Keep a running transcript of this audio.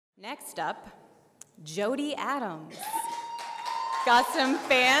Next up, Jodi Adams. Got some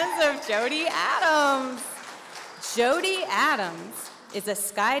fans of Jodi Adams. Jodi Adams is a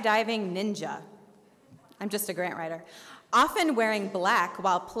skydiving ninja. I'm just a grant writer. Often wearing black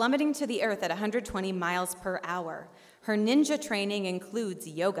while plummeting to the earth at 120 miles per hour. Her ninja training includes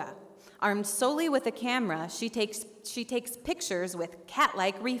yoga. Armed solely with a camera, she takes pictures with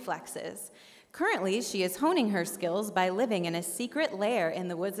cat-like reflexes. Currently, she is honing her skills by living in a secret lair in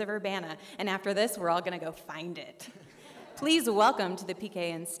the woods of Urbana, and after this, we're all gonna go find it. Please welcome to the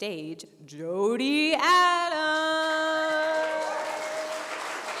PKN stage, Jodi Adams.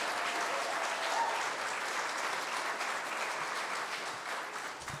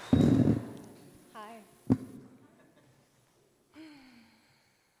 Hi.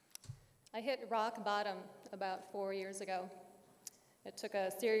 I hit rock bottom about 4 years ago. It took a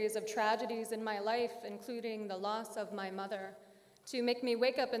series of tragedies in my life, including the loss of my mother, to make me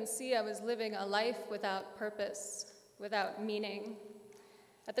wake up and see I was living a life without purpose, without meaning.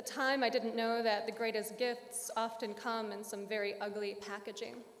 At the time, I didn't know that the greatest gifts often come in some very ugly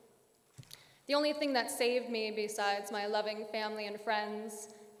packaging. The only thing that saved me, besides my loving family and friends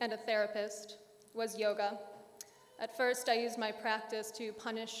and a therapist, was yoga. At first, I used my practice to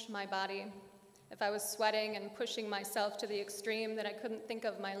punish my body. If I was sweating and pushing myself to the extreme, that I couldn't think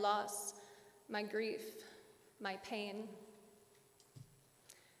of my loss, my grief, my pain.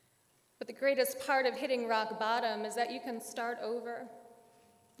 But the greatest part of hitting rock bottom is that you can start over.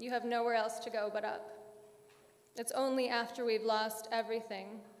 You have nowhere else to go but up. It's only after we've lost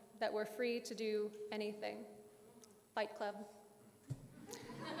everything that we're free to do anything. Fight Club.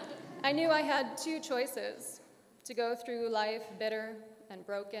 I knew I had two choices: to go through life bitter and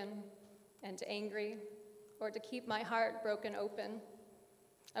broken and angry, or to keep my heart broken open.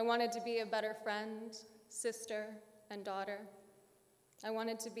 I wanted to be a better friend, sister, and daughter. I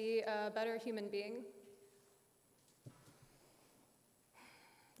wanted to be a better human being.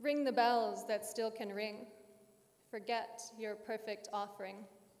 Ring the bells that still can ring. Forget your perfect offering.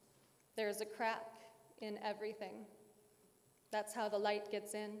 There is a crack in everything. That's how the light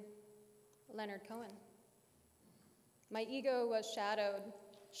gets in. Leonard Cohen. My ego was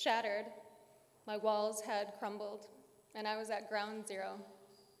shattered. My walls had crumbled, and I was at ground zero.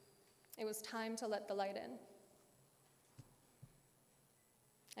 It was time to let the light in.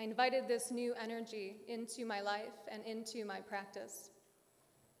 I invited this new energy into my life and into my practice.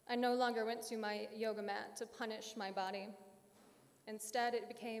 I no longer went to my yoga mat to punish my body. Instead, it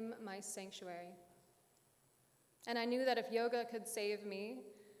became my sanctuary. And I knew that if yoga could save me,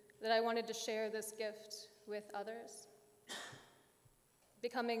 that I wanted to share this gift with others.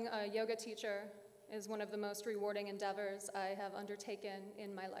 Becoming a yoga teacher is one of the most rewarding endeavors I have undertaken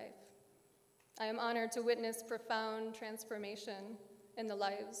in my life. I am honored to witness profound transformation in the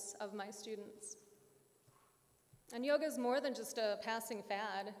lives of my students. And yoga is more than just a passing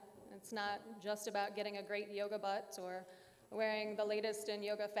fad. It's not just about getting a great yoga butt or wearing the latest in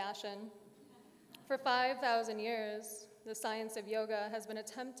yoga fashion. For 5,000 years, the science of yoga has been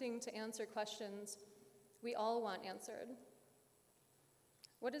attempting to answer questions we all want answered.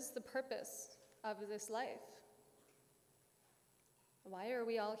 What is the purpose of this life? Why are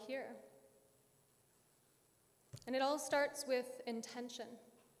we all here? And it all starts with intention.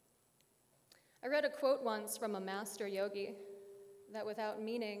 I read a quote once from a master yogi that without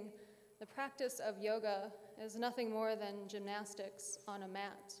meaning, the practice of yoga is nothing more than gymnastics on a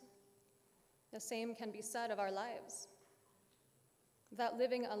mat. The same can be said of our lives. Without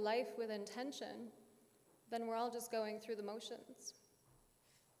living a life with intention, then we're all just going through the motions.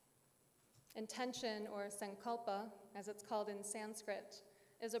 Intention, or sankalpa, as it's called in Sanskrit,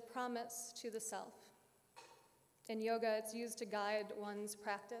 is a promise to the self. In yoga, it's used to guide one's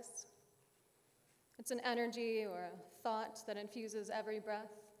practice. It's an energy or a thought that infuses every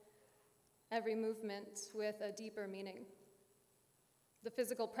breath, every movement with a deeper meaning. The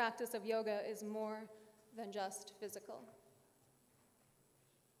physical practice of yoga is more than just physical.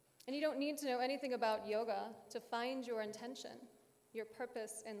 And you don't need to know anything about yoga to find your intention, your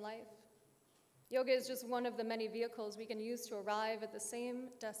purpose in life. Yoga is just one of the many vehicles we can use to arrive at the same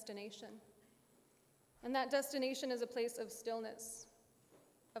destination. And that destination is a place of stillness,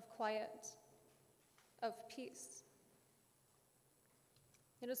 of quiet, of peace.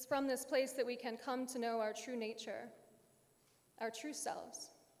 It is from this place that we can come to know our true nature, our true selves.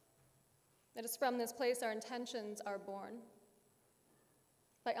 It is from this place our intentions are born.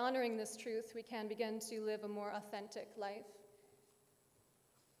 By honoring this truth, we can begin to live a more authentic life.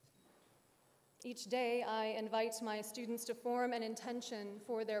 Each day, I invite my students to form an intention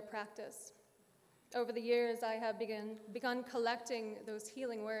for their practice. Over the years, I have begun collecting those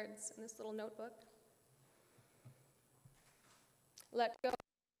healing words in this little notebook. Let go.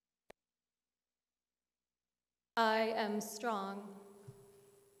 I am strong.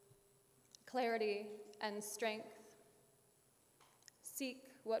 Clarity and strength. Seek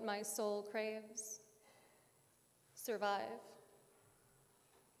what my soul craves. Survive.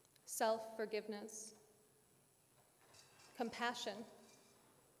 Self-forgiveness. Compassion.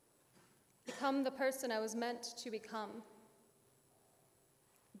 Become the person I was meant to become.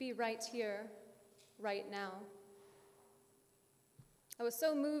 Be right here, right now. I was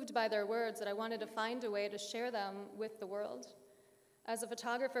so moved by their words that I wanted to find a way to share them with the world. As a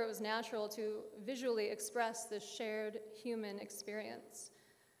photographer, it was natural to visually express this shared human experience.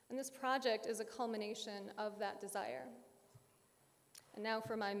 And this project is a culmination of that desire. And now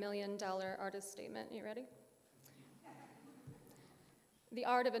for my $1 million artist statement. You ready? The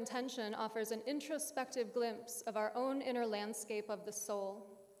art of intention offers an introspective glimpse of our own inner landscape of the soul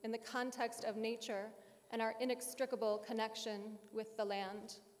in the context of nature and our inextricable connection with the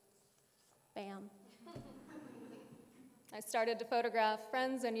land. Bam. I started to photograph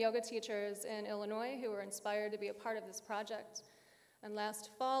friends and yoga teachers in Illinois who were inspired to be a part of this project. And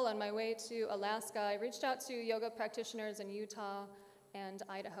last fall, on my way to Alaska, I reached out to yoga practitioners in Utah and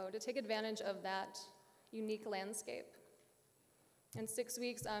Idaho to take advantage of that unique landscape. In 6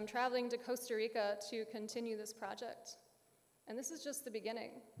 weeks, I'm traveling to Costa Rica to continue this project. And this is just the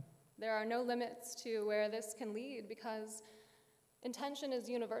beginning. There are no limits to where this can lead because intention is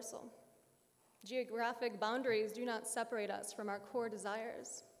universal. Geographic boundaries do not separate us from our core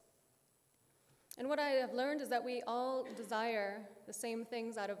desires. And what I have learned is that we all desire the same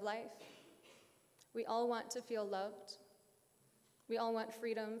things out of life. We all want to feel loved. We all want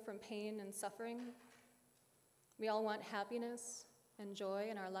freedom from pain and suffering. We all want happiness and joy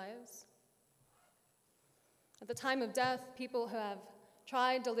in our lives. At the time of death, people who have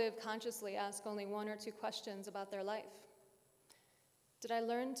tried to live consciously ask only 1 or 2 questions about their life. Did I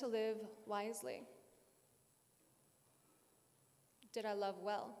learn to live wisely? Did I love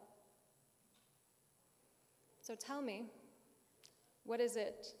well? So tell me, what is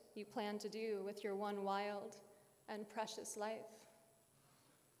it you plan to do with your one wild and precious life?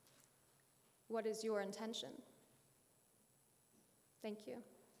 What is your intention? Thank you.